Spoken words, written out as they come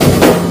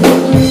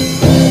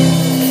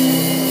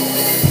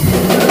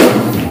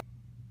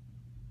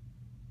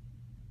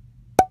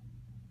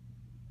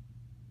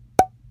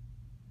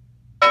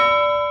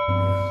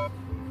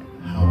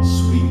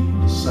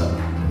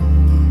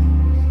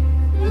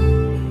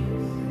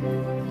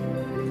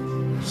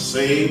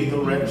save the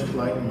wretch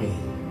like me.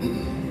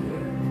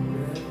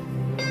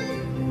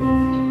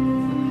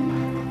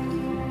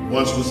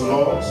 Once was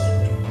lost,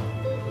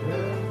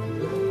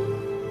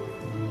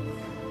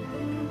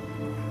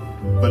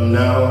 but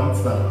now I'm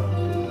found.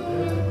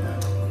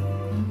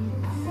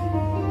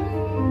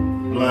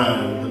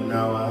 Blind, but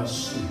now I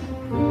see.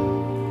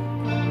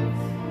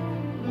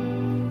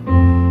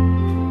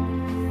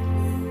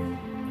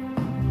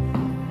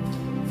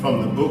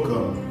 From the book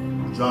of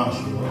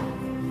Joshua,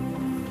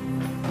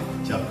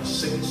 chapter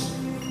 6.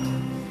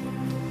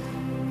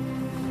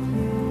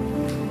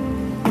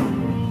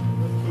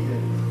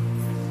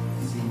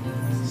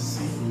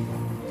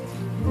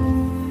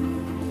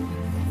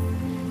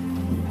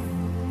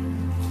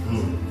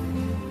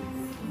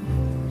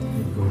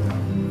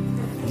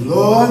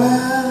 Lord, I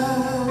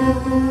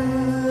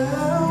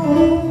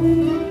want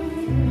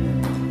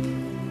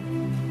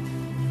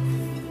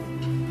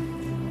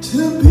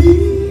to be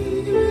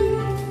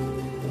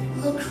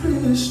a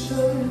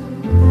Christian.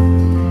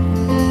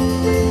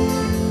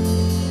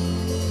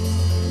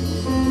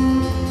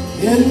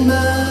 In my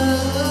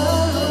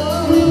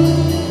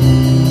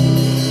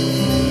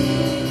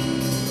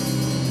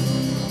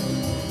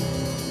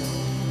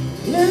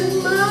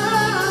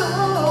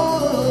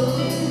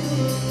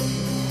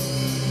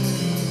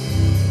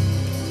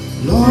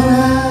Lord, I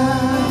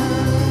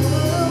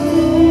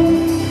want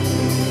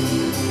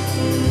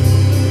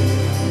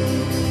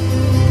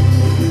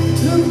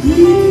to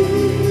be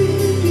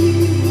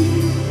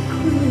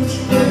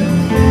Christian.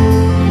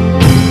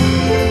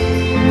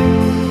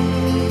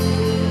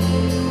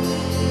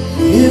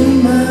 In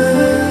my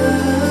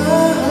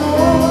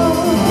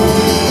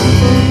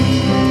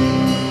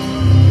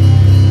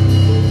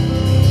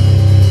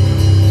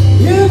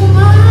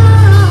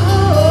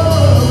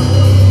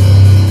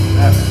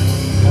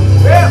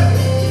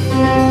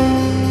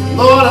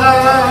Lord, I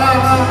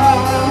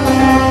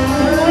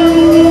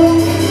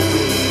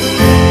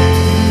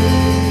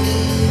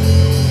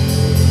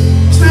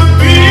to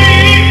be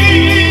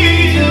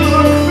a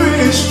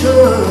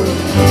Christian.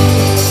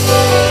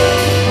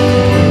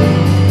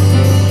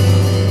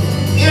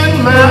 In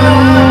my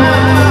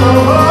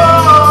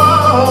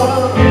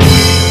heart,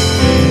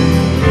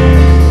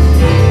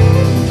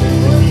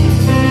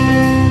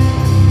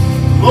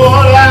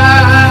 Lord, I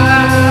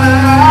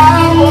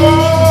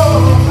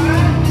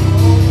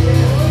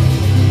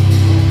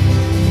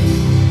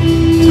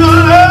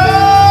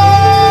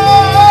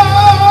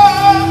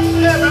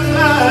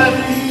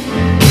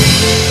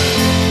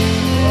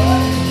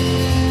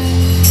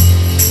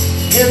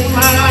in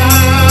my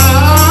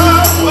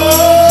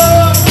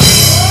world,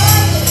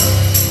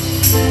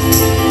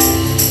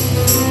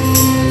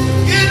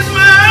 in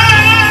my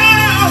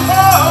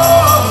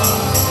heart,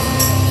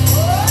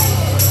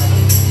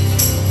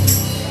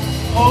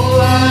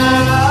 all I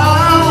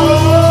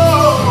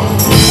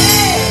want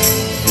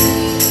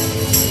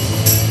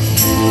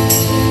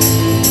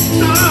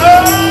to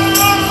love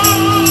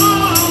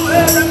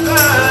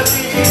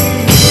everybody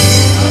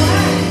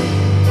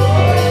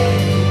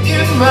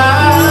in my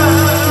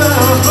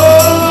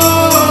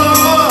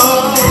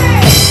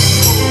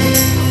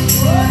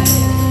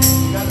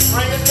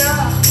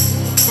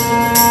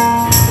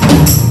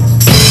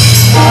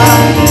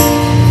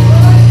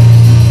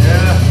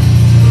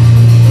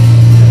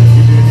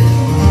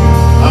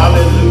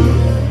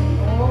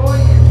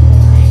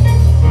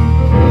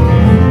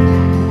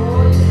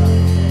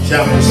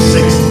chapter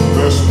 6,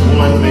 verse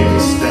 1, make it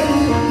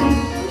stand.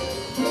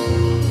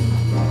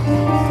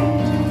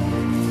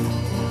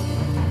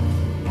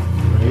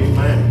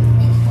 Amen.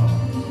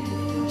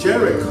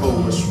 Jericho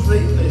was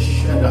straightly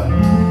shut up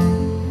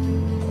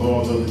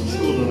because of the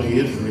children of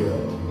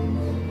Israel.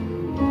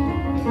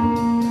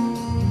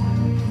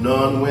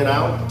 None went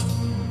out,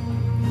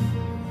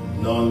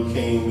 none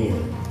came in.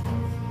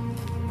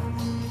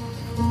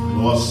 The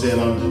Lord said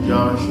unto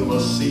Joshua,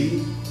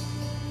 see,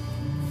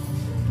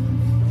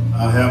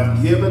 I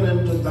have given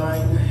into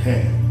thine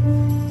hand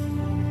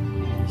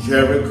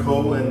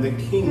Jericho and the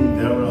king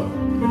thereof, the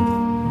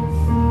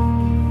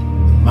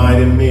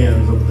mighty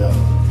men of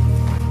valor.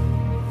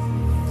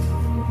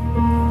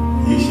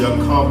 Ye shall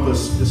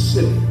compass the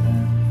city.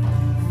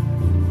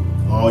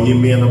 All ye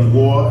men of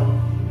war,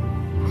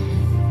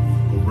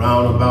 go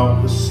round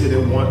about the city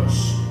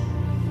once.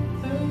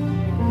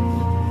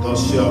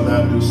 Thus shalt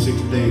thou do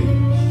 6 days.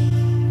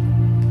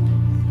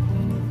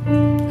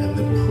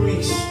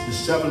 The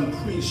 7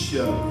 priests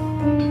shall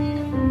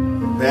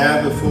bear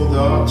before the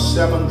ark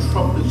 7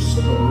 trumpets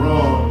of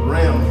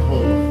ram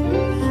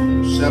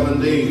horns 7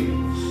 days.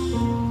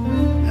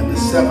 And the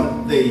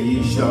 7th day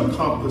ye shall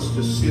compass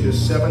the city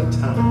 7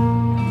 times.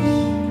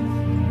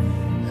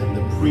 And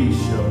the priest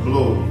shall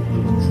blow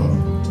with the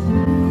trumpet.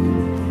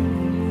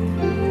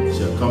 It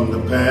shall come to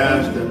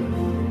pass that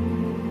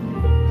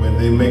when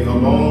they make a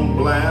long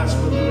blast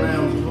with the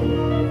ram's horn,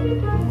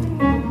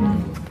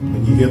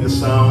 when you hear the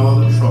sound of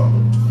the trumpet,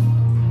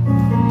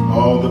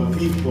 all the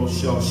people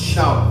shall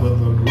shout with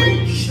a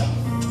great shout,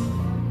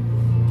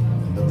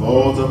 and the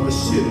walls of the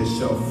city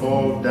shall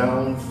fall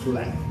down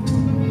flat,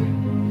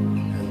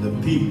 and the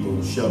the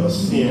people shall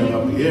ascend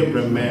up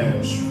every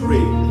man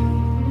straight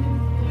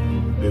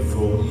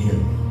before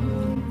him.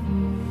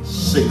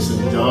 6,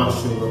 and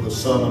Joshua the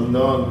son of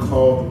Nun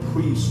called the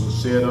priests and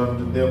said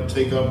unto them,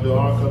 take up the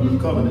ark of the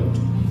covenant.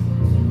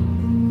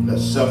 The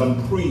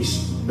 7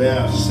 priests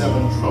bear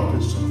 7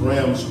 trumpets of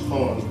ram's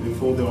horns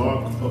before the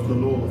ark of the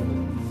Lord.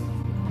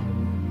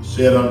 He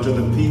said unto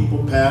the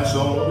people, pass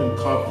on and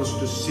compass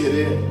the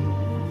city.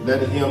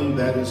 Let him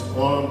that is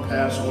armed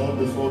pass on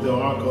before the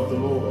ark of the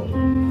Lord.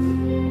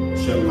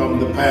 It shall come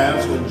to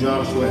pass when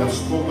Joshua hath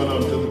spoken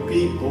unto the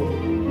people,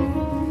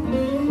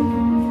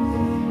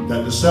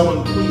 that the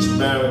 7 priests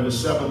bearing the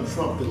 7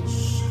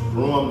 trumpets,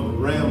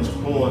 ram's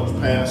horns,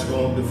 passed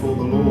on before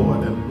the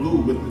Lord and blew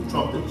with the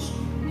trumpets.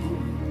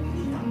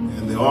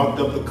 And the ark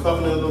of the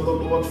covenant of the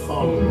Lord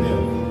followed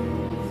them.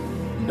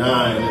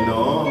 9, and the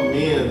armed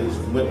men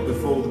went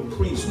before the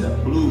priests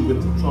that blew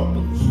with the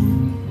trumpets.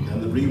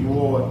 And the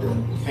reward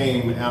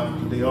came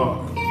after the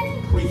ark.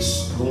 The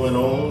priests going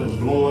on and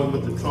blowing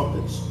with the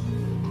trumpets.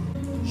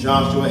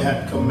 Joshua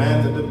had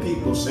commanded the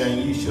people,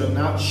 saying, ye shall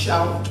not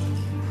shout,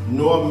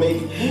 nor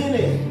make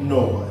any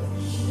noise.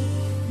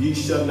 Ye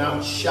shall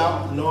not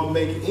shout, nor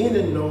make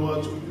any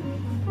noise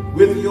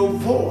with your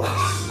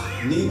voice.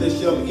 Neither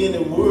shall any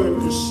word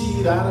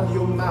proceed out of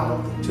your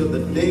mouth till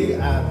the day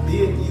I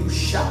bid you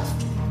shout.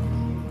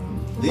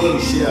 Then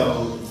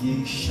shall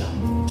ye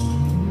shout.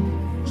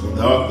 So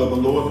the ark of the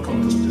Lord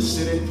compassed the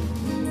city,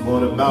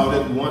 going about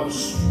it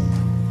once.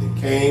 They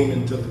came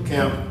into the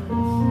camp,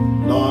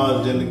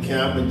 lodged in the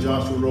camp, and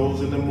Joshua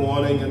rose in the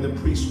morning, and the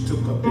priests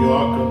took up the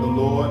ark of the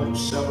Lord, and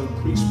 7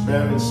 priests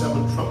bearing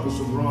 7 trumpets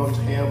of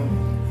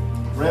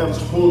ram's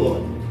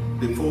horn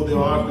before the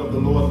ark of the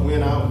Lord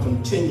went out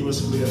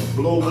continuously and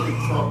blow with the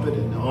trumpet,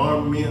 and the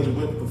armed men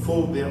went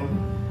before them.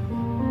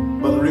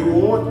 But the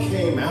reward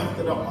came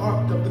after the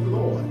ark of the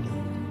Lord.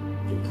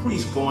 The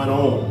priests going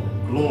on,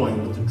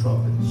 blowing with the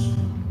trumpets.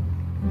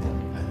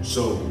 And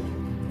so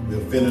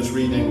we'll finish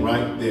reading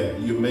right there.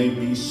 You may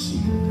be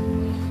seated.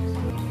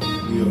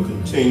 We'll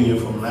continue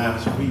from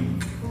last week.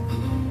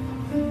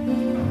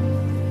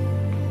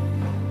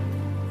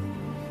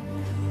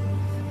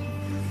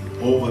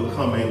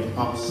 Overcoming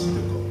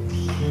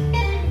obstacles.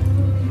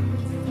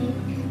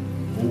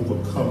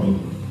 Overcoming.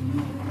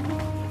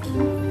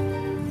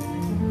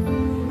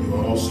 You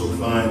will also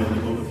find in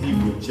the book of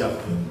Hebrews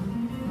chapter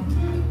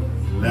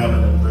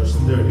 11 and verse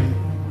 30.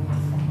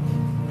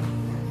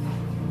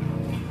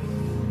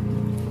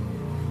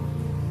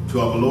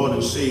 To our Lord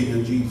and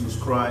Savior Jesus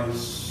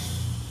Christ,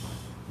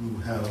 who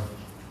have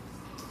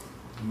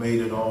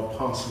made it all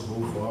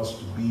possible for us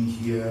to be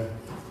here.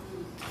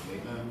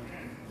 Amen.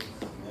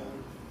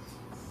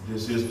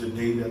 This is the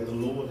day that the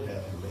Lord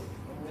hath made.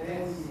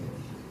 Amen.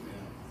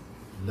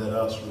 Let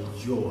us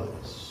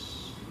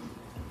rejoice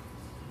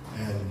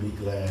and be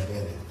glad in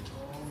it.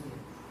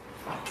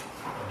 I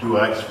do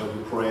ask for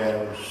the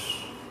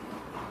prayers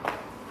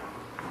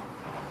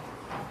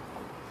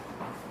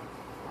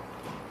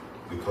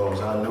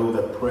because I know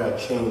that prayer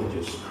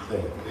changes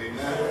things.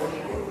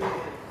 Amen.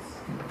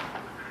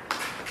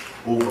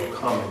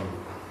 Overcoming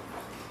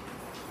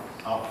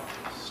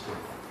obstacles.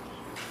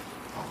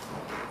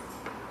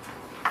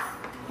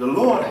 The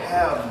Lord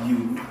have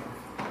you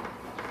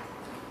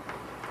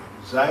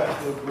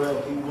exactly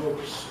where He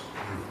wants you.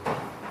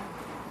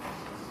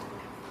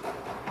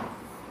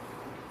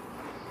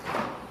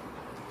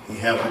 He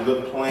has a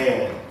good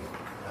plan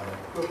and a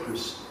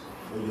purpose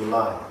for your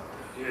life.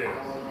 Yeah.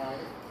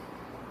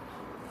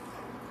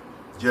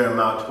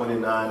 Jeremiah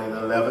 29 and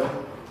 11.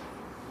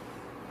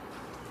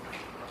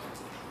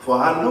 For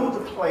I know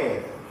the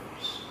plans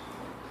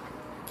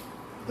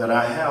that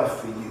I have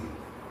for you.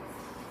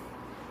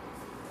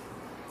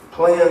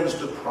 Plans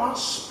to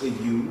prosper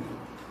you,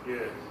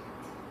 yes,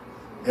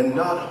 and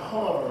not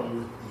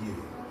harm you.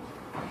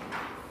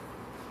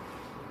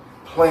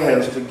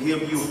 Plans to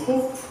give you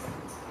hope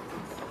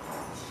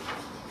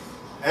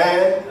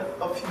and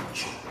a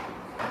future.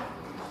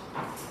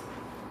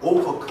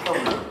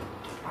 Overcoming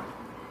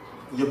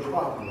your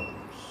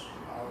problems.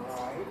 All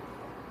right.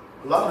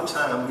 A lot of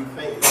times we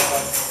think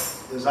God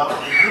is out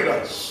to get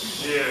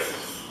us. Yes.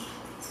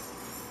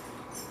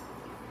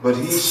 But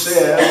He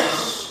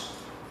says,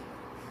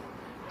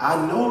 I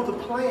know the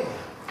plan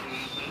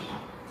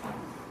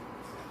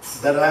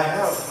that I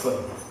have for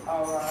you.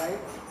 All right.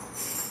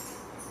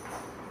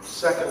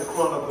 2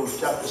 Chronicles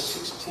chapter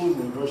 16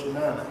 and verse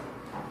 9.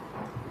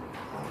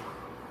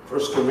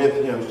 1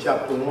 Corinthians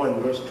chapter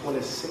 1 verse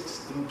 26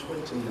 through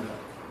 29.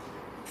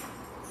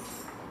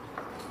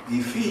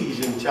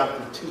 Ephesians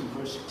chapter 2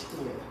 verse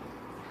 10.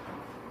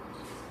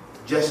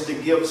 Just to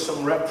give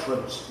some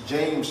reference,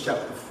 James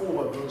chapter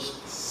 4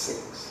 verse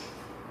 6.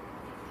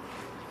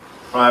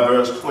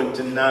 Proverbs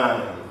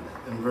 29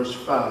 and verse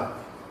 5.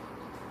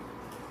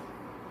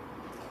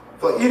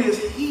 For it is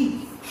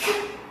He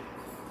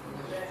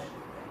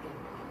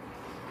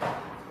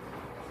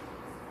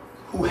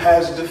who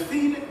has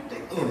defeated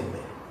the enemy.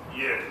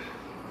 Yes.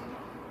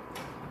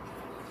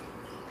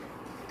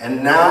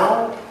 And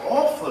now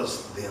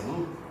offers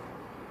them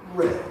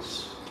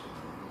rest.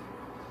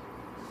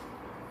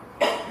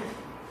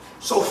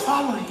 So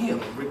follow him,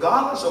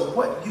 regardless of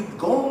what you've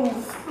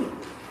gone through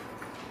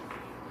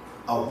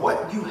or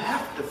what you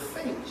have to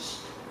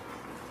face.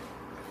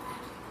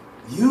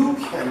 You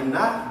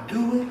cannot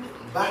do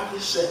it by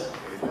yourself.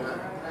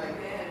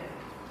 Amen.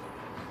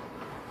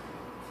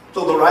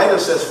 So the writer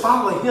says,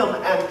 follow him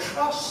and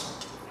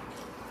trust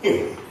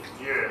him.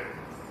 Yeah.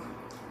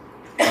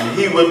 And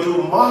he will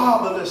do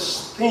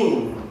marvelous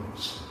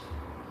things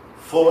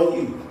for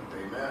you.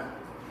 Amen.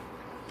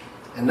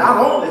 And not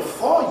only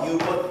for you,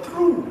 but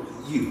through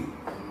you.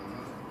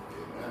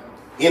 Amen.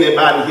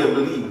 Anybody here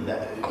believe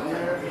that?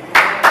 Amen.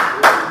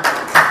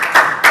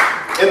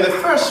 In the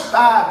first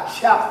 5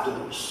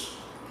 chapters,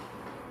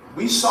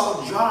 we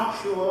saw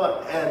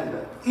Joshua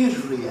and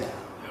Israel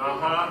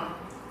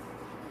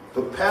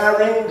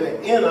preparing to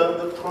enter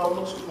the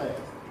promised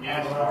land.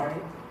 Yes.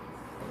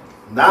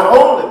 Not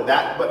only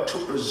that, but to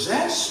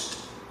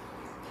possess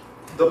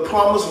the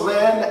promised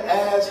land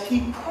as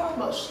he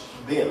promised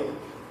them.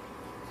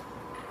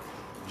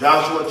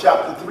 Joshua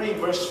chapter 3,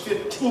 verse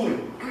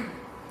 15.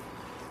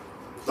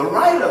 The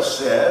writer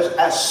says,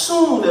 as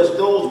soon as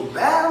those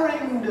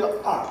bearing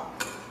the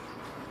ark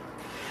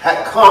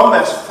had come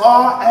as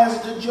far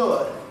as the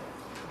Jordan,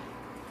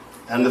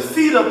 and the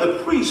feet of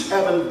the priest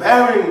having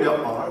bearing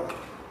the ark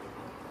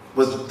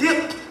was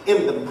dipped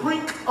in the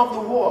brink of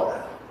the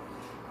water,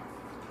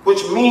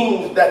 which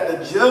means that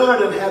the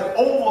Jordan had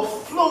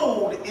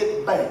overflowed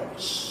its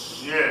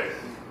banks. Yes.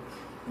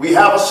 We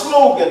have a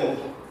slogan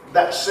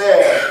that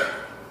says,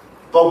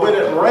 but when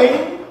it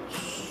rains,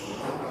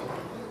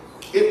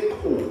 it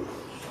pours.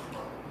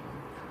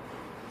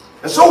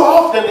 And so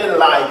often in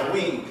life,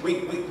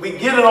 we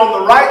get it on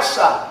the right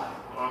side.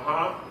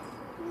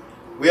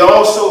 We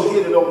also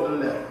hit it on the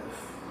left.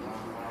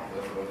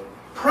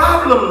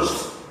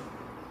 Problems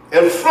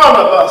in front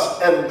of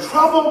us and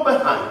trouble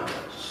behind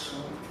us.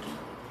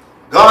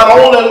 God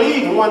only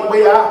leaves one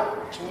way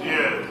out.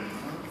 Yeah.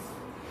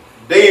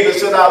 David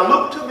said, I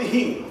look to the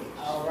hills.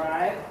 All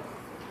right.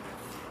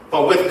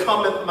 For with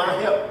cometh my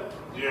help.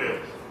 Yeah.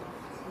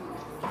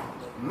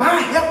 My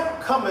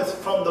help cometh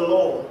from the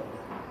Lord,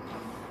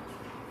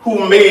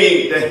 who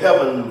made the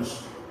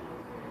heavens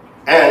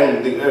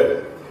and the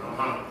earth.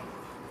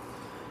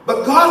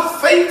 But God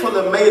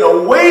faithfully made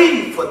a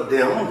way for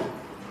them.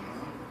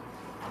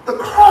 The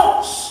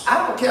cross.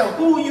 I don't care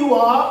who you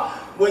are,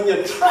 when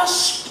you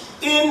trust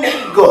in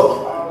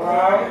God. All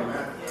right.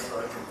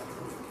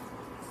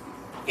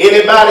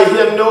 Anybody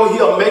here know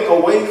he'll make a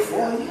way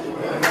for you?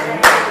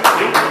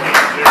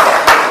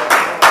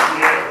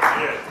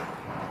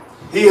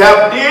 He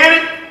have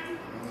did it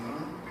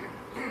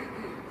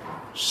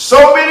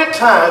so many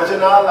times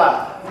in our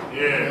lives.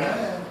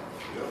 Yeah.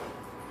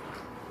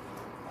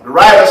 The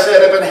writer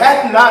said, if it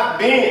had not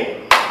been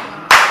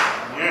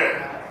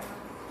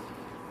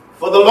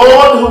for the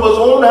Lord who was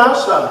on our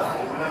side.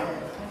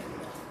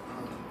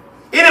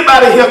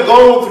 Anybody here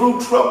going through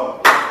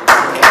trouble?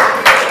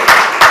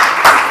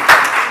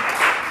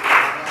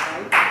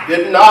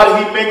 Did not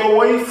he make a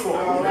way for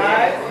you?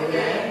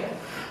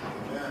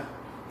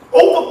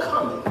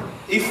 Overcoming.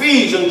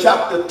 Ephesians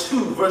chapter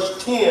 2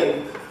 verse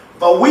 10.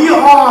 For we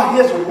are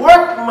his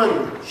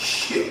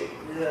workmanship,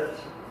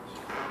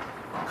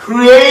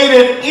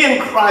 created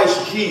in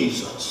Christ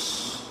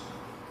Jesus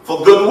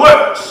for good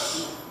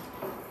works,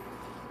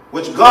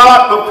 which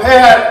God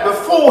prepared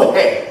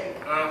beforehand.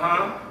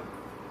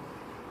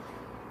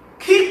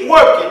 Keep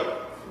working.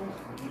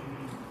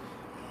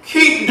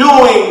 Keep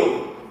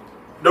doing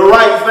the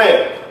right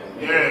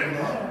thing.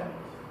 Yeah.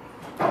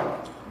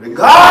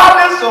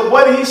 Regardless of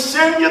what he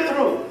sent you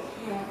through.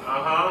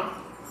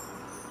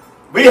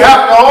 We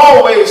have to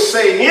always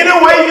say,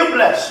 any way you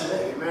bless me.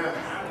 Amen.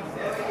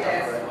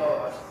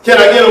 Can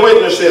I get a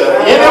witness here?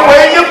 Any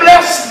way you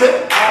bless me,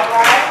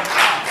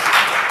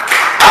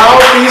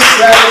 I'll be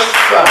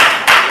satisfied.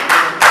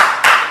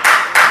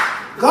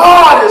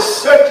 God is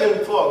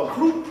searching for a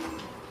group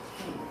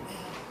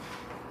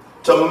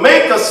to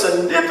make a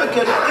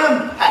significant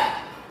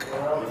impact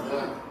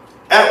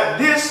at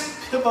this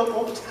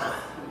pivotal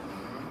time.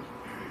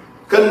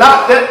 Could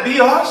not that be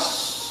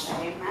us?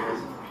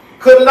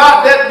 Could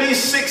not that be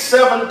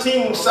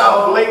 617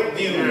 South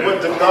Lakeview,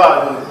 Winter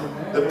Garden,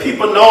 the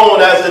people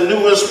known as the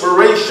New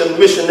Inspiration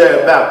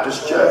Missionary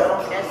Baptist Church?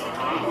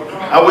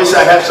 I wish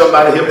I had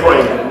somebody here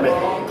praying with me.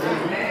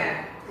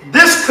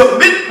 This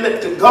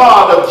commitment to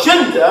God's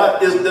agenda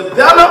is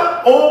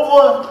developed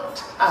over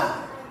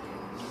time.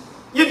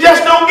 You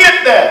just don't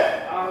get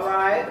there. All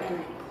right.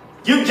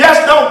 You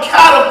just don't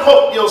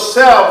catapult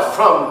yourself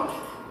from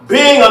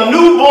being a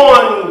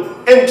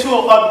newborn into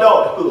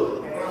adulthood.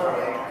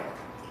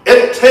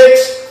 It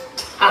takes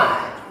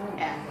time.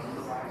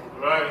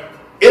 Right.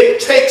 It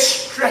takes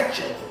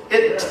stretching.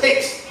 It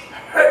takes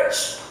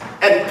hurts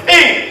and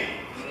pain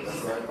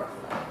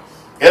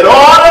in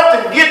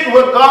order to get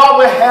where God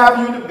will have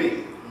you to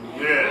be.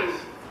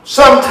 Yes.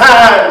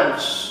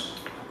 Sometimes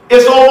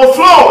it's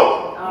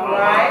overflowing. All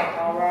right.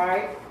 All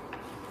right.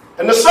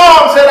 And the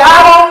song said,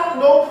 I don't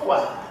know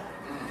why.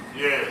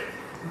 Yeah.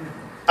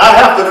 I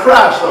have to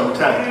cry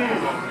sometimes.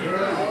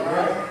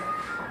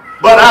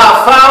 But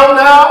I found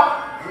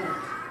out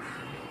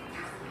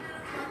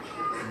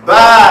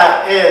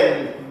by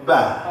and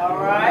by. All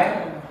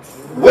right.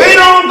 Wait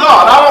on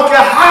God. I don't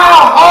care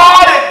how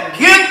hard it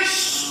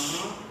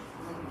gets.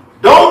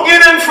 Don't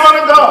get in front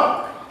of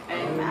God.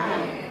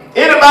 Amen.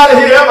 Anybody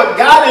here ever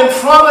got in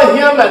front of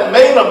him and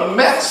made a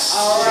mess?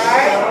 All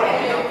right.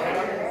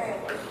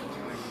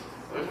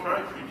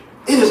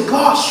 It is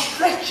God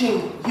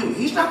stretching you.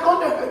 He's not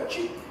going to hurt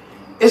you.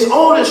 It's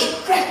only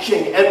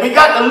stretching. And we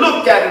got to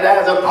look at it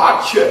as an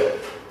archer.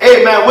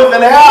 Amen. With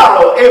an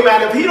arrow.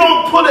 Amen. If he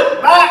don't pull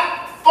it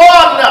back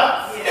far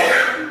enough,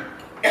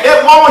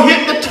 it won't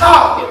hit the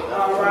target.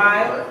 All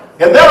right.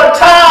 And there are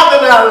times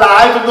in our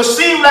lives it will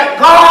seem like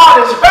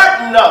God is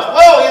hurting us.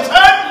 Whoa, it's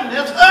hurting.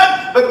 It's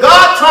hurting. But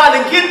God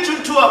trying to get you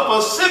to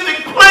a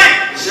specific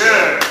place.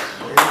 Yeah.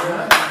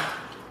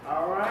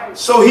 All right.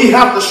 So he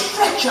have to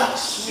stretch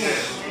us.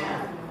 Yeah.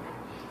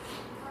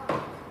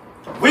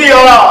 We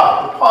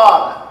are the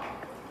potter.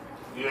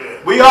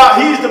 Yeah.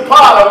 He's the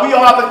potter. We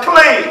are the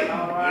clay.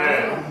 All right.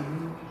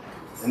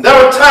 Yeah. And there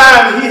are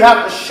times he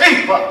have to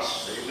shape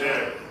us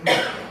Amen.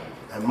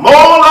 and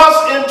mold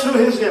us into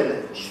his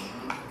image.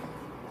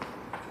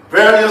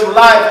 Various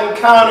life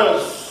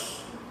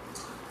encounters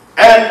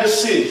and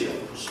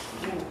decisions.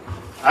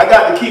 I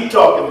got to keep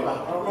talking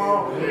about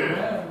it.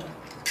 Yeah.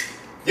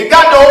 You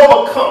got to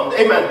overcome.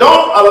 Amen.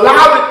 Don't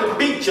allow it to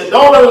beat you.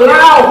 Don't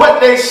allow what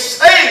they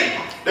say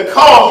to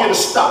cause you to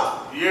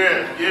stop.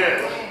 Yeah.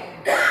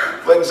 Yeah.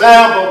 For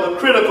example, the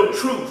critical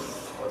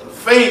truth of the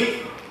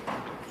faith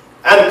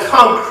and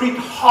concrete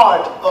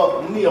heart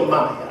of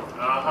Nehemiah.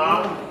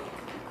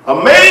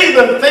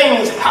 Amazing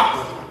things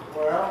happen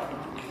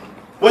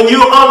when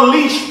you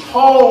unleash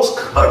Paul's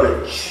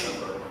courage,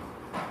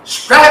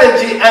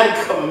 strategy,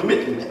 and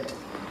commitment.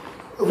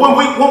 When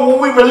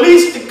we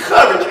release the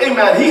courage,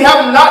 amen, he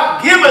has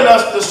not given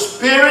us the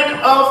spirit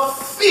of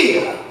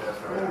fear.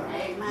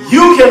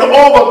 You can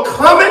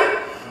overcome it.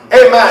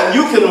 Amen.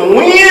 You can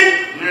win.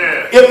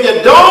 Yeah. If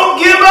you don't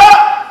give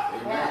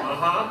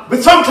up.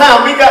 But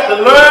sometimes we got to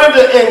learn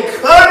to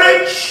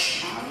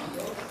encourage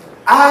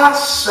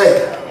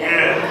ourselves.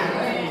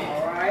 Yeah.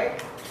 All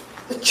right.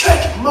 The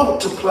church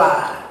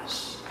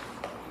multiplies.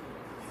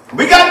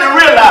 We got to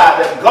realize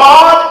that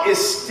God is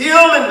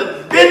still in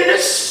the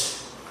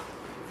business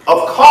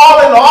of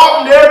calling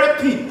ordinary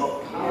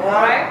people All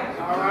right.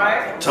 All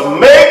right. to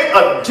make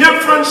a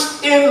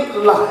difference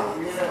in life.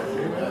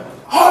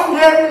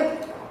 Ordinary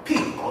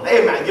people.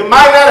 Amen. You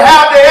might not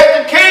have the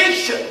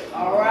education,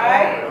 All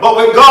right. but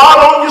with God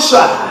on your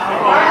side. All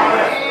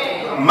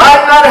right.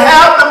 Might not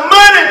have the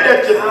money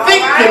that you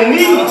think you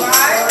need.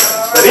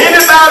 But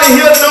anybody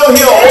here know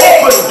he'll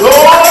open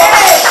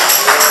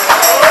doors?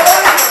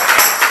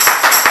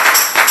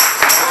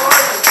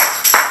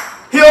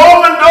 He'll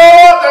open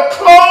doors that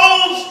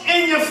close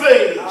in your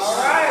face. All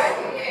right.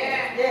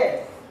 Yeah.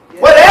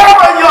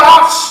 Whatever your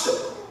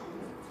obstacle,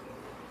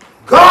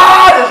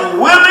 God is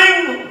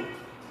willing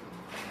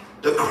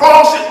to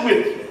cross it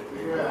with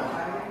you.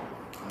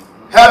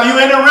 Have you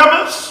any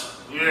rivers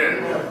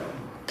Yeah.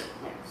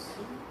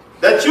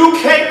 that you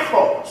can't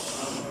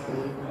cross?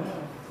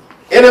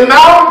 Any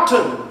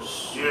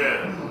mountains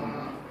Yeah.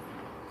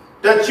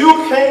 that you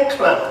can't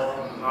climb?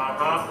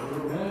 Uh-huh.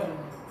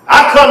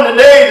 I come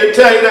today to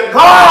tell you that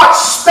God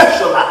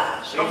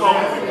specializes. Come on.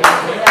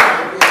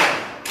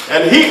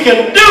 And he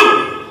can do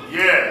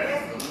Yeah.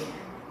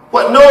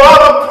 what no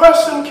other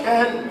person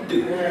can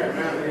do.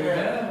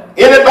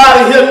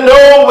 Anybody here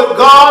know with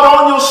God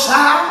on your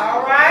side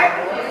All right.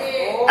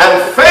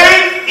 and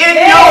faith in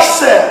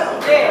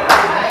yourself, Yeah.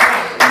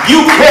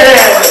 you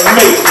can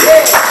make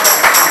it.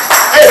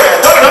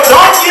 Amen.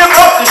 Don't give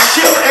up the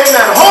ship.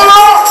 Amen. Hold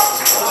on.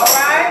 All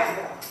right.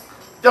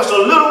 Just a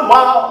little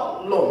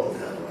while longer.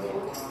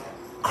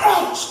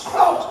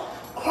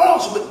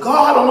 Cross with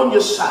God on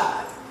your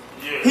side.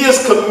 He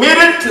is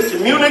committed to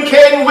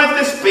communicating with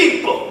his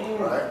people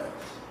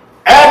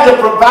and to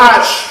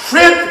provide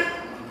strength,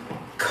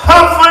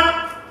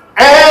 comfort,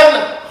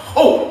 and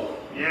hope.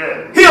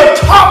 Yeah. He'll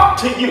talk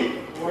to you.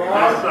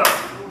 Yes, sir.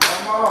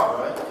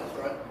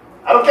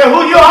 I don't care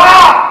who you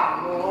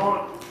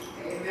are.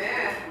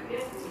 Amen.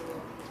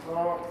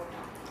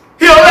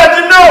 He'll let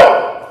you know.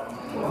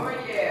 Oh,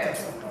 yeah.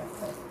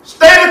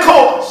 Stay the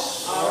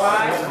course. All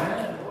right.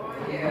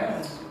 Oh,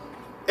 yeah.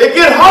 It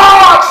get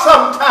hard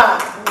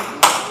sometimes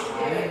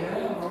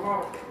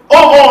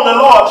over on the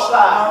Lord's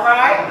side. All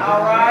right.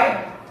 All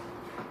right.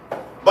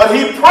 But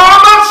he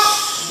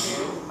promised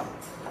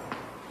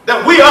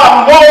that we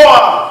are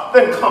more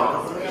than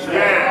conquerors.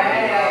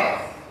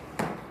 Yeah.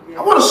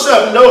 I want to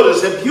serve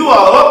notice, if you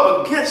are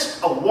up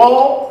against a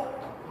wall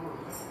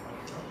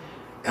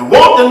and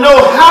want to know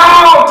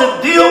how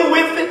to deal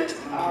with it,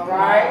 All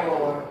right.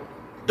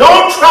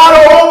 don't try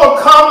to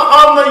overcome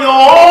under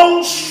your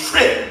own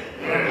strength.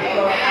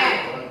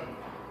 Amen.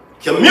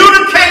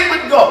 Communicate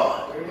with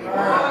God.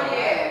 Oh,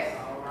 yes.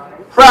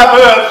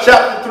 Proverbs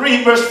chapter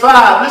 3 verse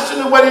 5.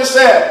 Listen to what he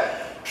said.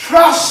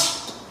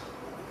 Trust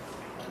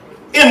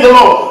in the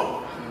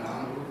Lord.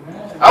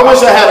 I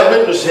wish I had a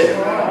witness here.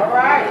 All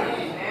right.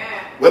 Amen.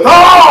 with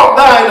all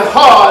thine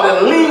heart,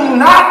 and lean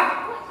not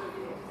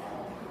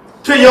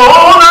to your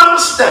own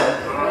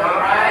understanding. All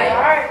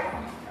right.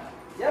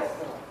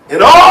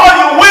 In all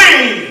your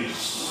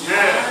ways,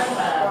 Yes.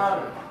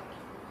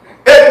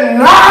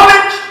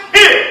 acknowledge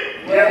him.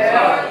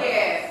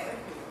 Yes.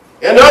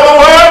 In other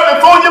words,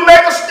 before you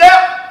make a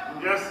step,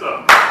 Yes, sir.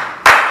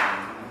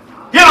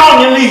 get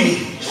on your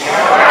knees.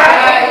 All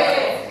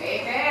right.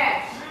 Amen.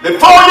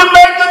 Before you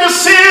make the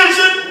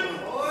decision,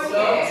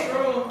 So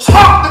true.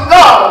 talk to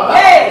God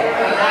about it.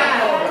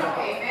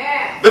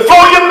 Amen.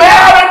 Before you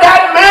marry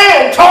that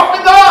man, talk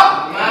to God.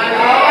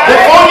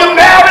 Before you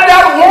marry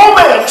that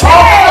woman,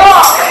 talk to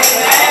God.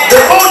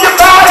 Before you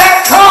buy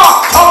that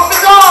car, talk to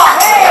God.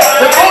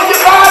 Before you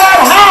buy that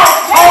house,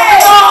 talk to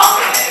God.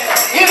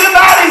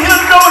 Anybody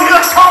here know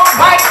he'll talk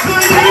back to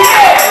you?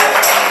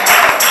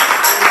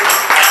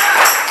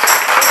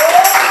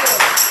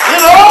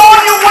 In all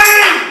your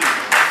ways,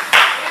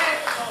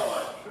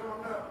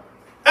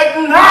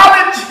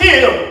 acknowledge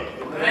him.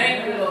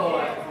 Thank you,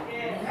 Lord.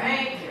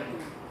 Thank you.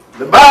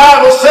 The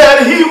Bible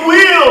said he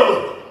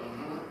will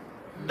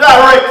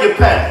direct your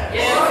path.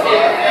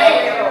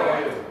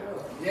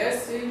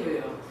 Yes, he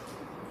will.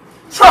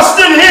 Trust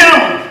in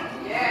him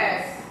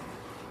Yes.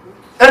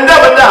 and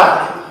never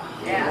die.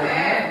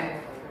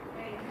 Amen.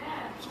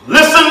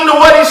 Listen to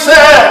what he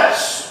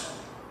says.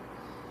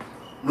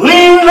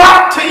 Lean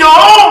not to your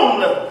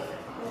own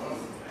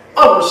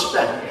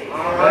understanding.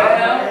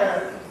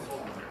 Well,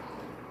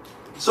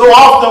 So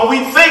often we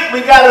think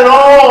we got it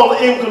all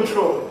in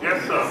control.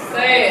 Yes, sir.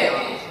 say it.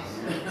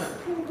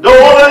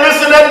 Don't want to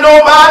listen to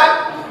nobody.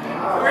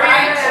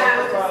 Right.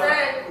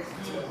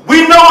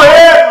 We know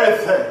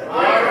everything.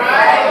 All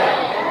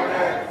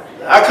right.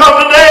 I come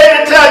today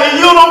to tell you,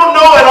 you don't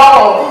know it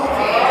all.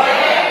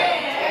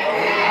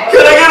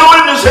 Can I get a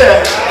witness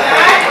here?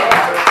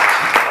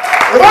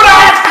 I want to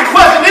ask the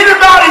question,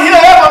 anybody here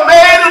ever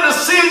made a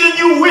decision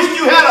you wish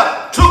you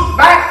had took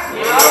back?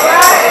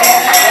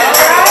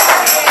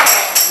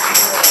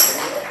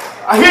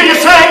 I hear you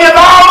saying, if I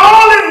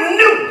only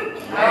knew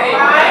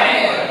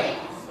Amen.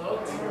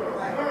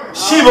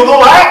 she was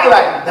going to act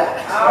like that.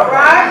 All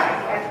right.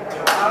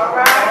 All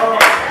right.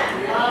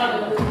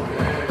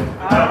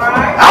 All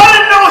right. I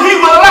didn't know he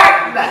was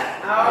like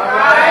that. All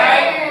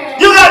right.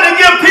 You got to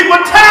give people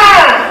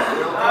time.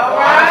 All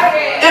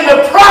right. In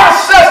the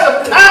process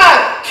of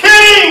time,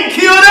 Cain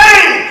killed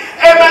Abel.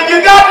 Amen. You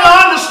got to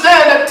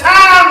understand that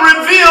time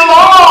reveals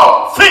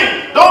all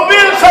things. Don't be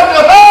in such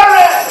a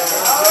hurry.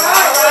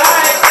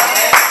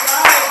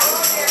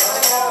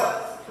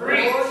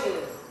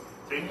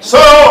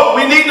 So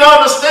we need to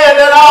understand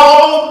that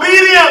our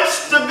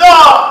obedience to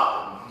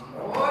God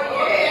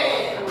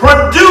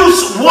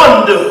produce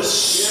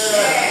wonders.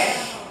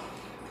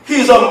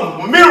 He's a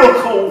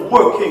miracle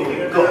working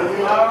God.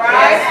 All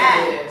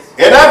right.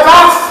 And if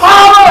I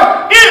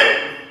follow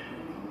him,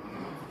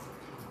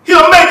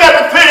 he'll make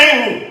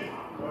everything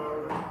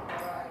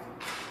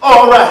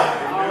all right.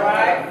 All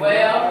right.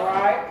 Well. All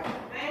right.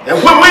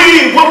 And when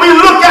we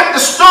look at the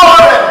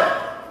story,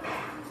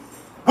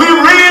 we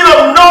read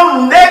of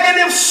no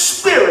negative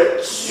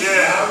spirits.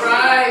 Yeah. All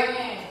right.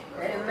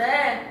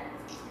 Amen.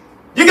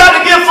 You got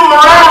to get from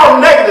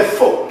around negative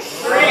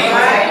folks. All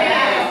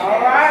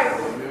right.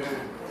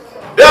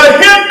 They'll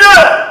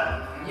hinder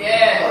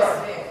Yes.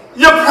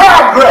 your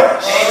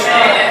progress.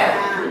 Amen.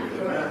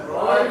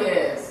 Oh,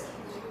 yes.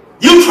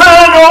 You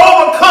trying to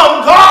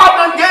overcome. God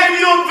done gave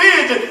you a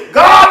vision.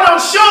 God done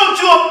showed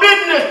you a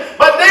business.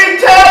 But they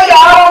tell you,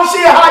 I don't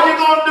see how you're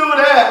going to do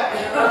that.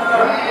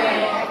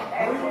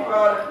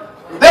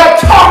 They'll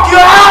talk you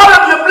out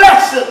of your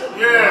blessing.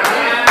 Yeah.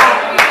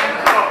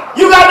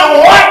 You got to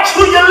watch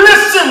who you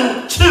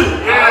listen to.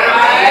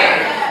 Amen.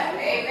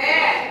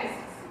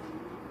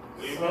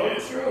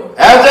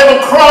 As they were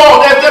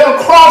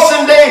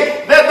crossing,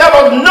 there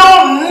was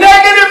no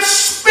negative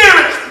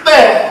spirits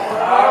there.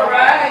 All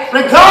right.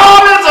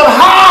 Regardless of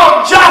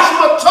how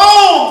Joshua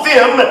told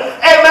them,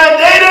 amen,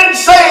 they didn't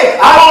say,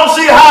 I don't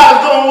see how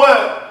it's going to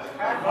work.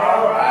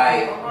 All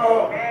right.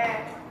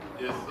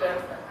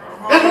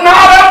 It's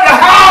not up to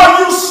how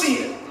you see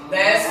it.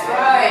 That's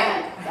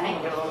right.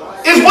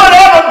 It's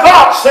whatever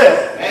God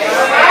said.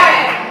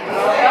 Amen.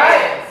 All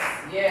right.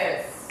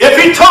 Yes. If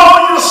he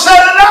told you to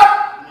set it up,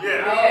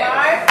 Yeah. All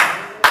right.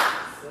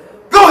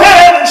 go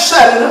ahead and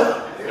set it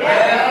up.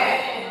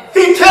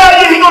 He tell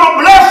you he's going to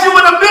bless you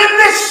with a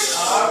business.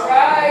 All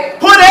right.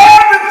 Put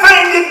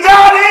everything you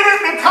got in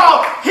it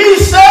because he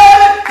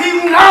said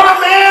he's not a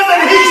man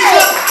that he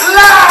should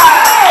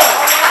lie.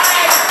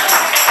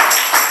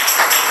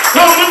 So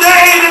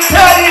today to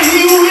tell you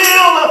he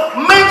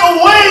will make a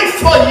way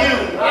for you.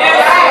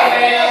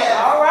 Yes.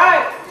 All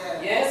right.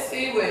 Yes,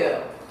 he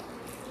will.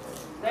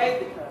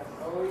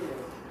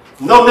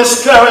 No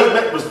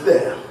discouragement was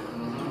there.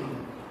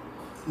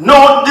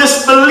 No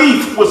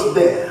disbelief was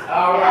there.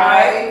 All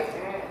right.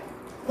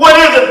 What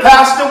is it,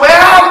 Pastor?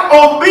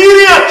 Well,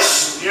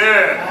 obedience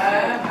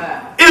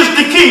Uh-huh. is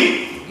the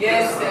key.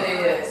 Yes, it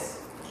is.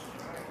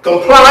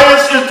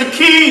 Compliance is the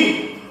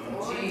key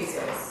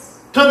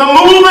Jesus. to the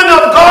movement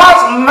of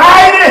God's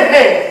mighty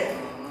hand.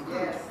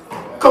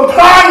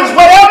 Compliance,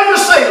 whatever you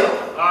say, Lord.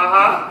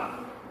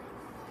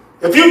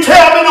 If you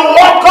tell me to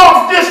walk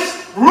off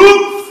this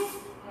roof,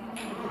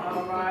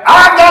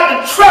 I got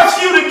to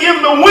trust you to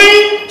give me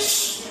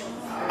wings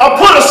or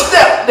put a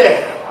step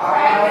there.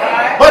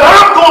 But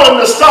I'm going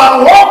to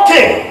start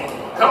walking.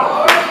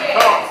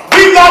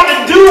 We got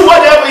to do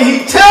whatever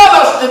he tells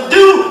us to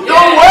do.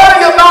 Don't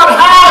worry about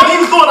how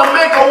he's going to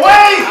make a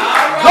way.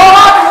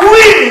 God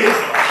will.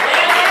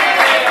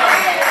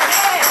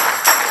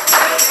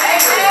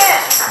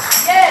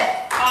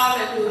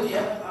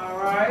 Hallelujah. All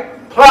right.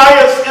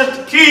 Compliance is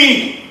the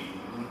key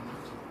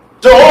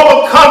to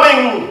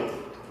overcoming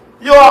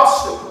your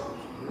obstacles.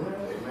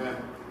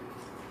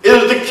 It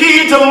is the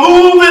key to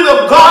moving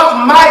of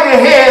God's mighty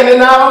hand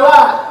in our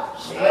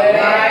lives.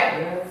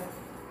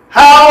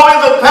 How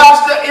is it,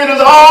 Pastor? It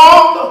is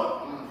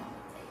all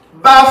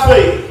by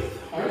faith.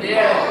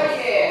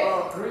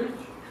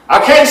 I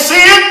can't see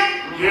it,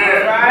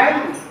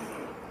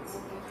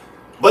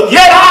 but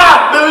yet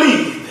I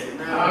believe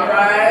it. All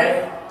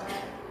right.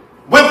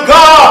 With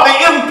God, the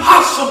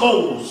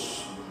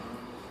impossibles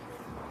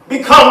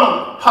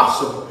become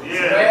possible.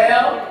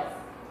 Well.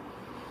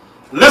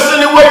 Listen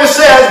to what it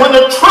says. When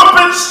the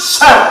trumpets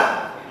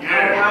sound,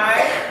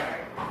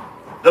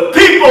 the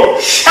people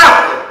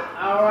shouted.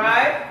 All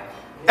right.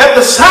 At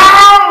the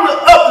sound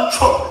of the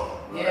trumpet.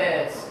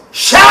 Yes.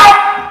 Shout.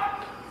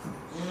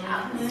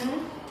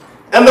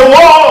 And the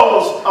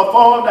walls are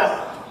falling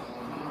down.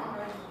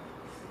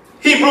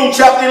 Hebrews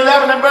chapter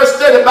 11 and verse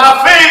 30.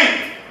 By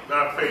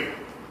faith.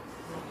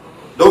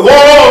 The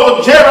walls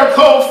of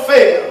Jericho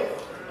fell.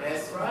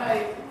 That's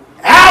right.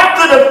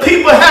 After the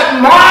people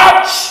had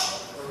marched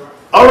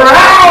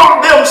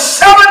around them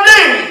 7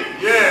 days.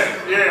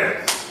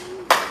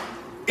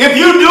 If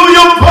you do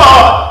your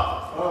part,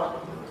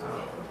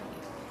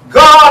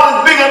 God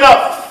is big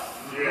enough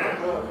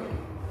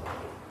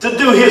to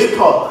do his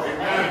part.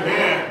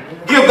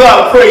 Give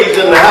God praise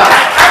in the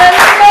house.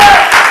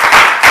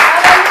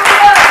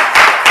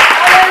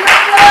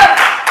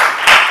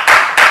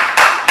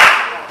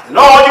 In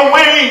all your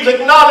ways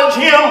acknowledge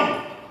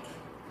him.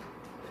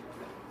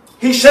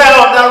 He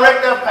shall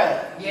direct their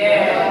path.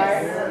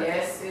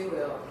 Yes, he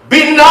will.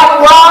 Be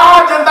not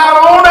wise in thy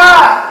own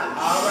eyes.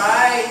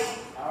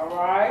 All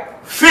right.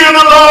 Fear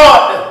the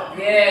Lord.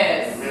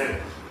 Yes.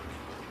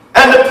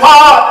 And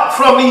depart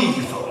from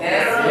evil.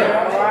 That's it.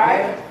 All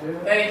right.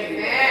 Thank you.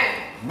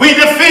 We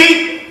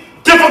defeat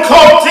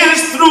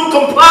difficulties through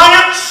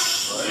compliance.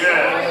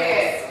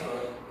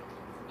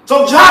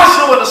 So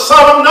Joshua, the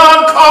son of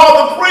Nun, called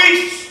the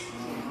priests.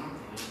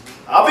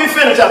 I'll be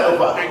finished after a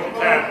while.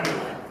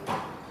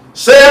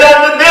 Said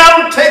unto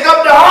them, take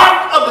up the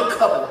ark of the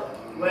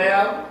covenant.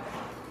 Well.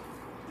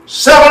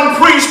 7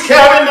 priests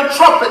carrying the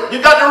trumpet.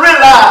 You got to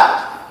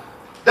realize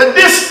that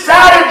this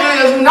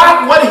strategy is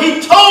not what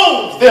he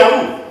told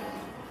them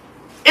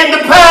in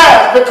the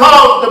past,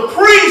 because the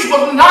priest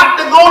was not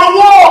to go to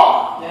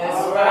war.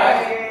 That's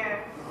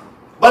right.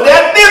 But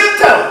at this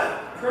time,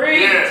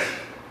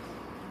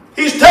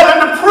 he's telling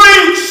the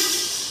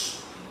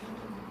priests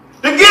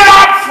to get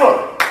out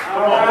front.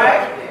 All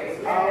right.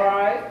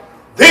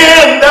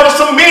 Then there were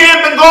some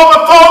men that go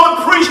before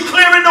the priest,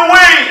 clearing the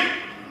way,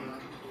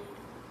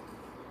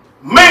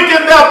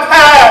 making their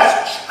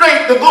path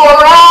straight to go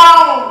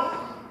around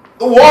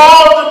the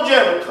walls of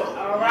Jericho.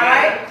 All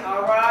right.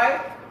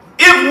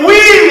 If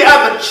we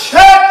as a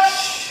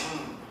church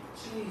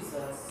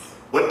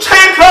would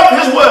take up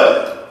his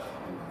word,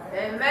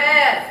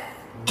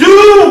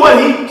 do what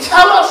he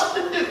tells us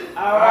to do,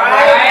 All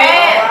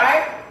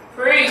right.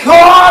 Preach.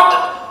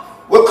 God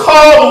will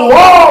cause the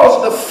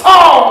walls to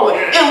fall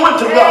in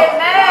winter God.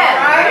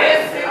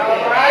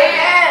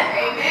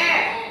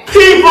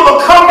 People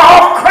will come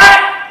off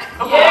crack.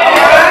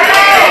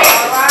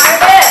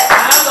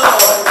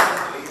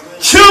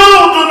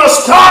 Children will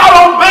start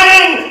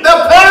obeying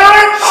their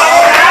parents.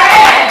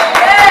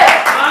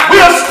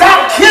 We'll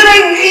stop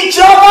killing each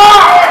other.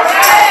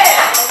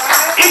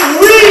 If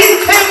we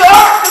take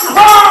up the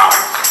cross.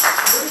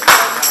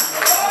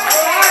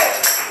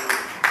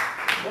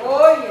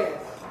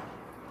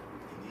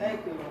 Thank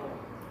you, Lord.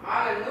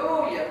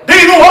 Hallelujah.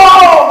 These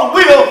walls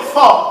will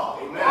fall.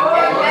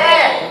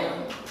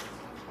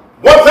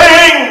 One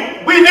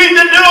thing we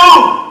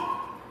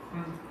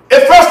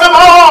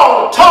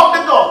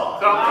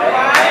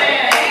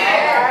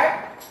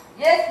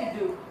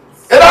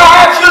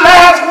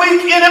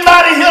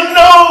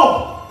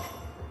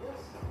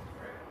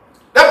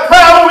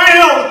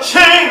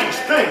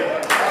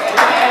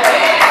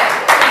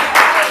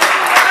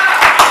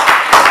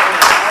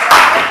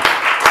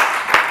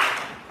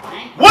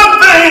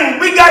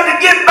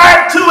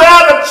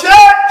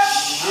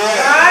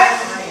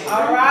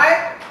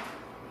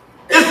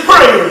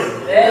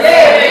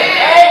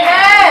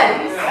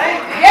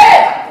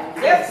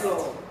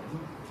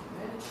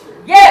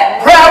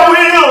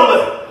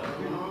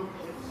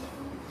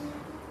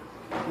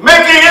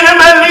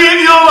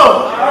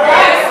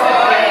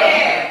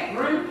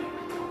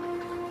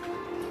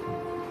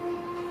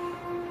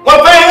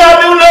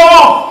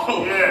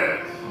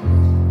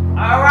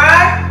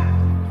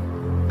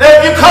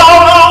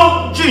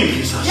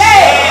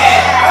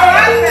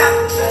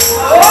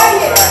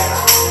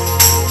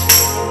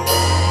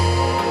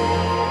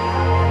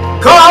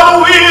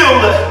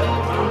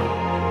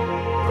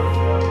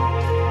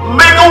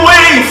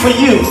for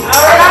you.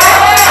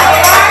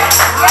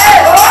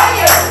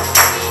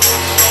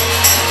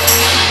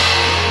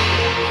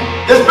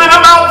 It's been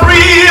about 3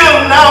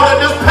 years now that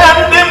this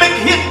pandemic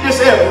hit this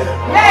area.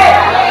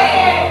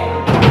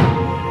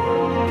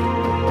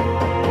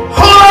 A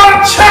whole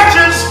lot of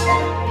churches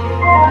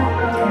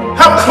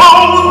have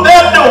closed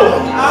their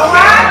doors.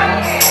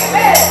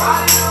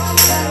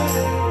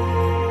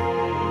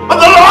 But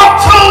the Lord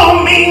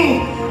told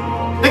me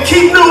to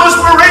keep New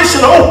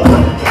Inspiration open.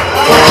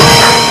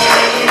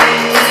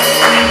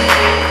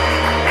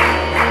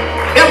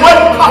 It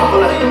wasn't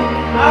popular.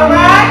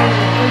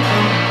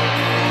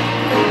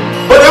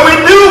 But if we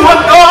do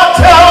what God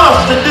tells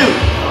us to do,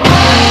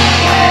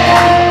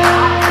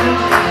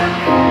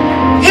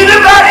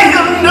 anybody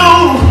who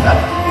knows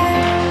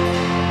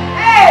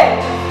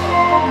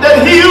that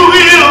He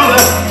will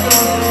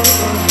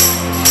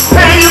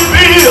pay your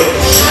bills.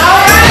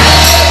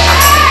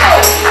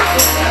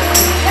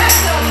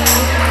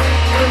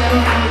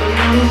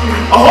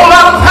 A whole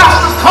lot of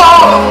pastors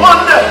call and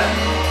wonder,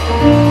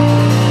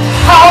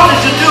 how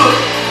did you do it?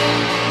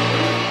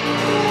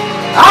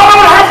 I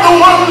don't have to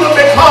wonder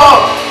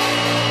because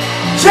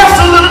just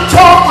a little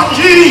talk with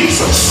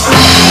Jesus.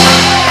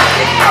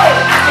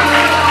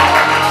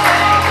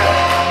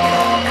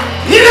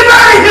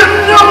 Anybody here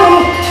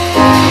know?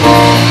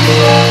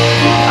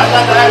 I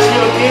got to ask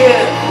you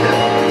again.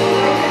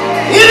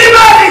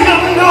 Anybody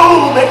here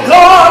know that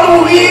God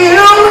will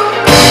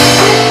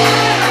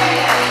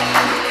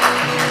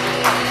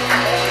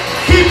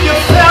keep your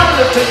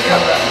family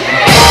together?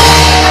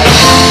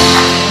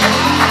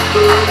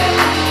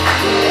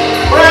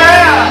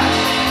 Prayer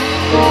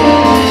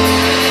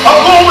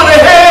over the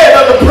head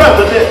of the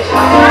president.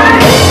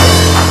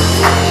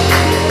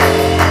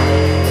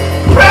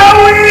 Prayer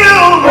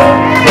will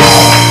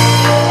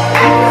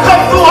cut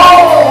through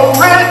all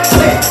red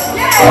tape.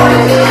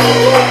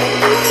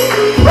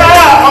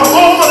 Prayer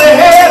over the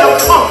head of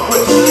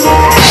Congress.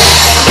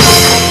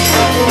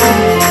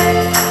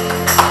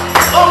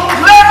 I'm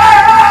glad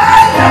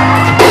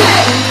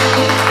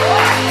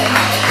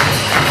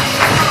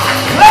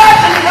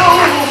to know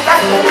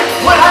that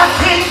when I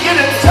can't get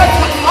in touch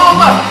with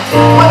Mama,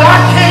 when I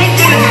can't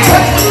get in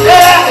touch with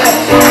Dad,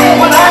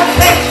 when I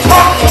can't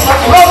talk to my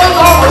brothers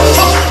or my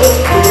sisters,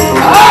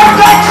 I've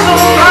got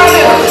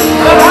somebody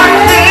that I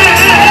can talk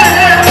to.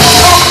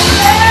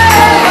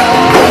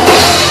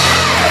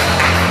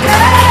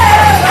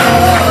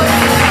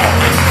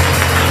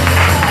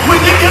 We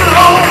can get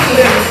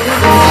lonely.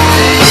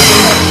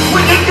 We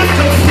can get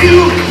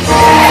confused.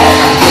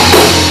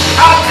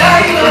 I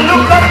dare you to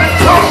look up and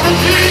talk to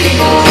Jesus.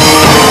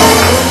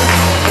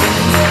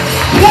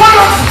 What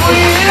a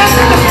friend!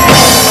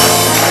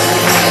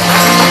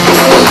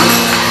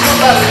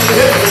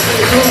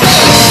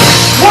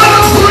 What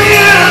a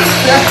friend!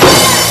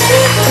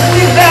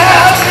 We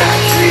have to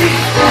treat.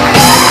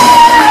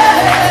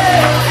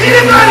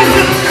 Anybody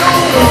who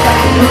knows,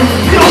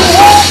 he'll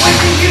walk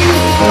with you.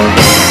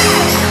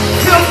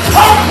 He'll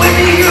talk with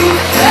you.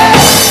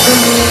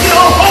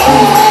 He'll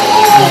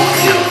hold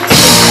you.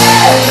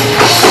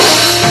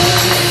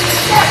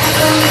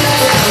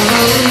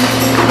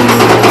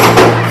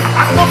 I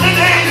come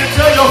today to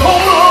tell you,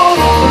 hold on.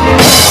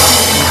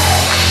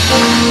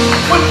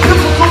 When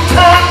difficult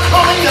times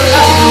come in your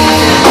life,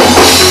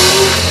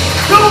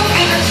 don't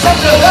get in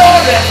such a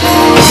hurry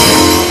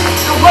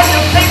to where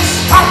you can't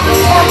stop the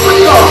work with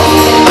God.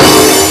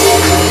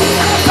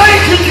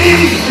 Thank you,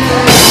 Jesus.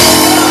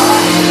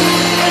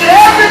 In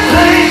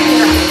everything,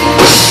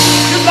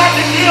 you got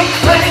to give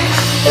thanks.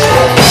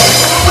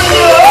 When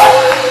you're up,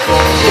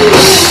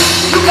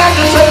 you got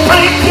to say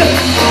thank you.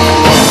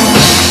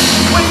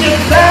 When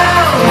you're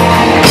down,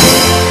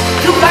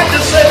 you got to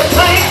say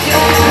thank you.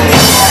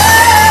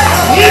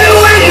 Either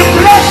way you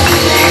bless me.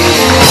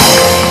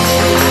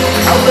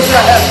 I wish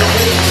I had the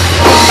way.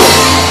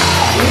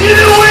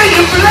 Either way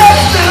you bless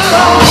me,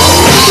 Lord,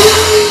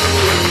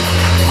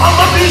 I'm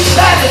going to be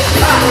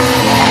satisfied.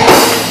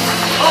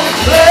 I'm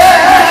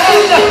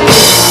glad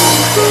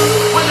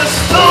when the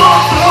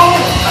storm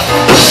blows.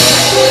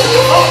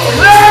 I'm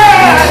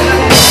glad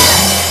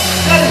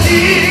that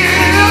He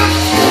is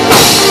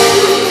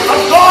a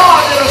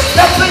God that will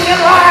step in your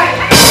life.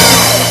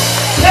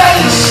 Tell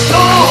your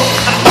storm,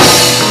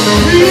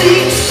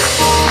 peace,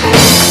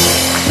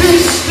 be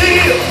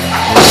still,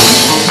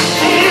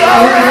 be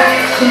alright.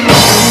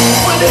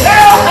 When the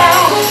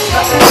hellhounds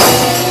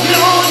get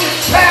on your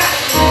track,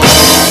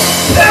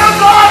 tell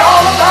God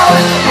all about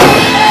it.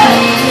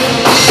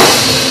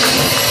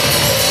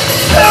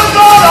 Tell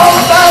God all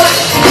about it.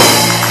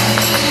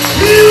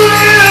 He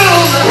will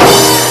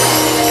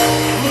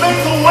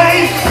make a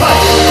way for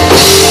you.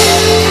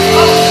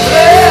 I'm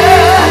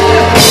glad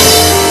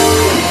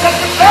that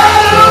the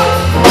battle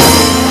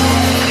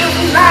is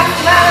not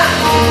mine.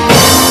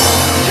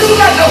 You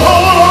got to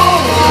hold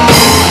on.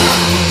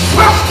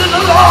 Trust in the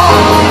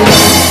Lord.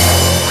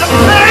 The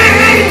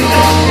pain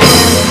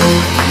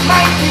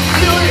might be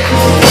furious,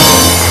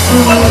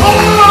 but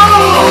hold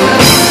on.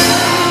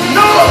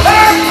 No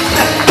hurt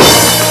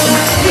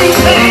He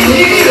can't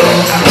heal.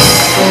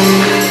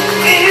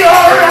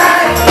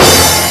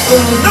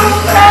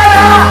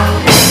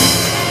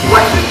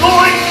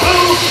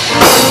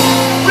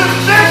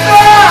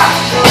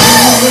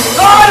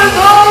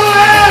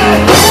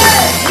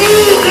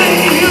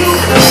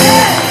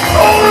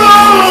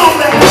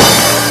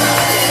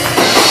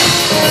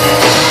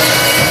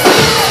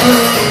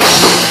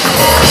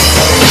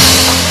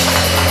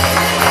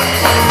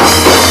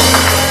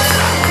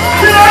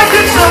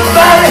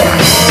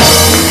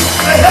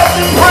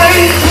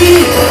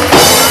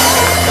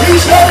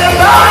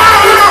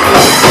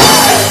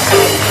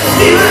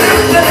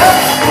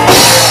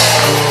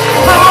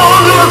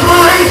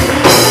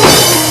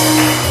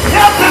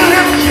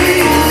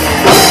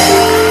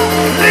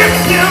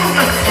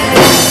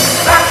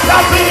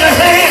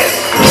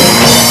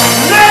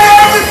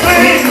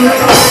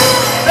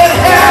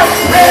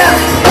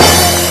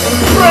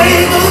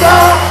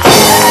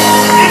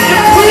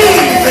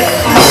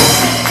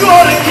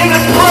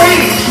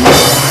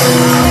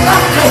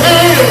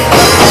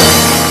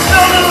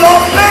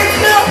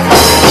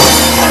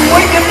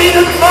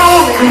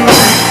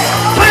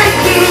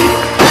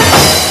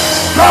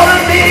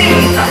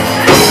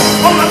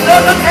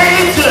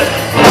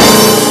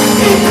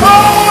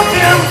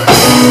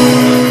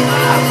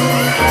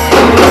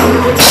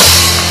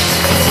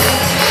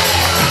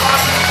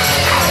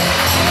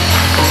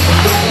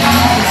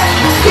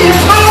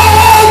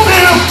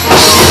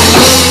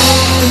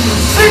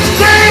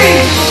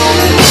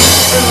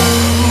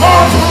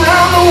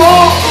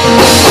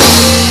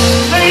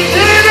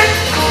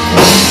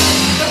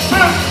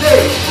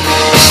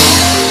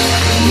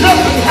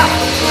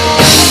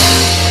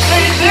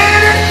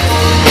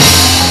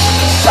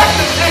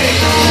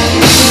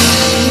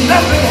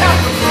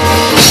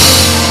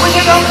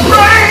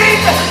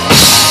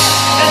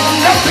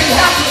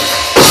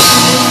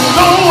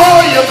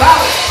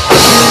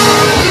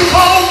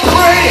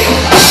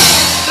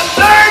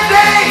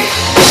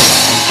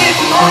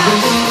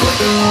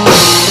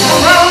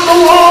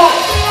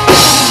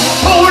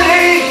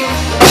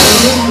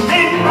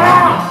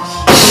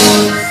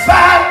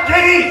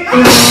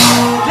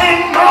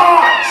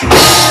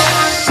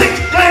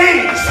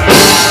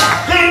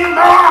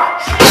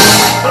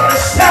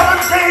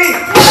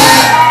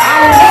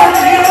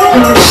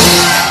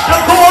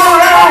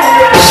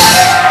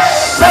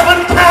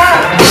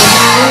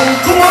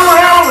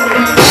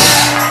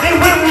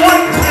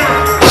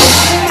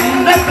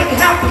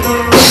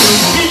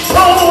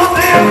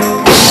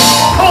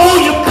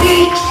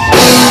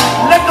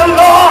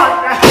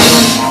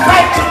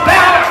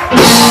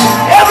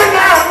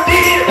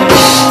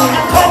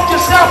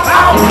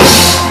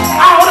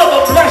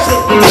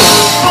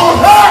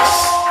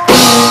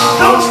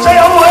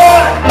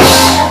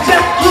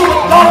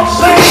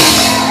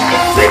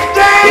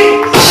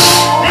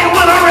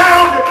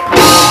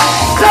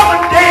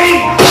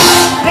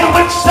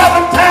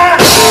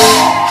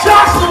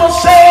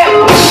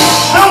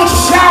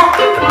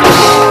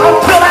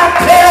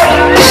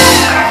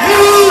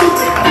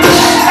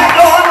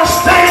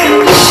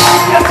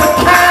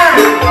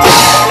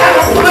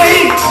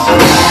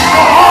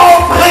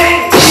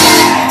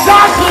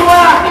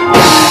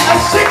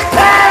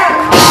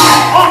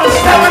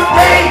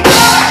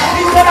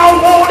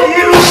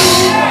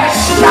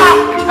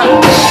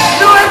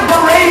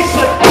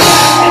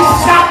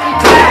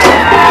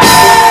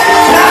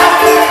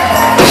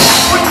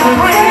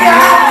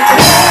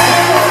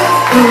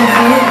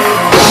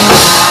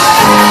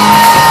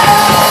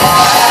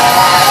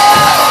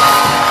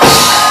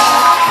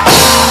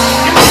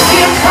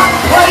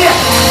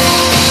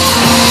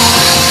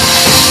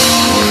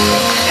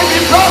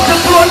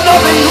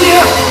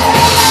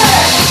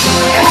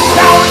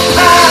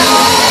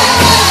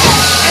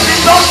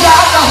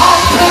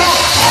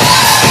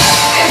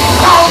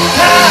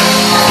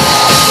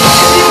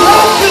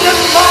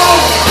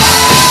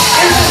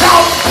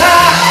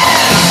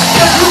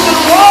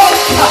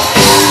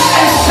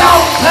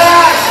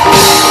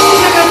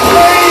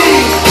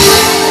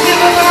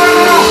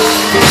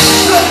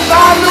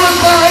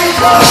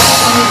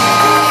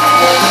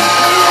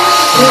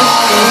 Thank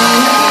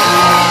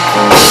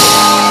you.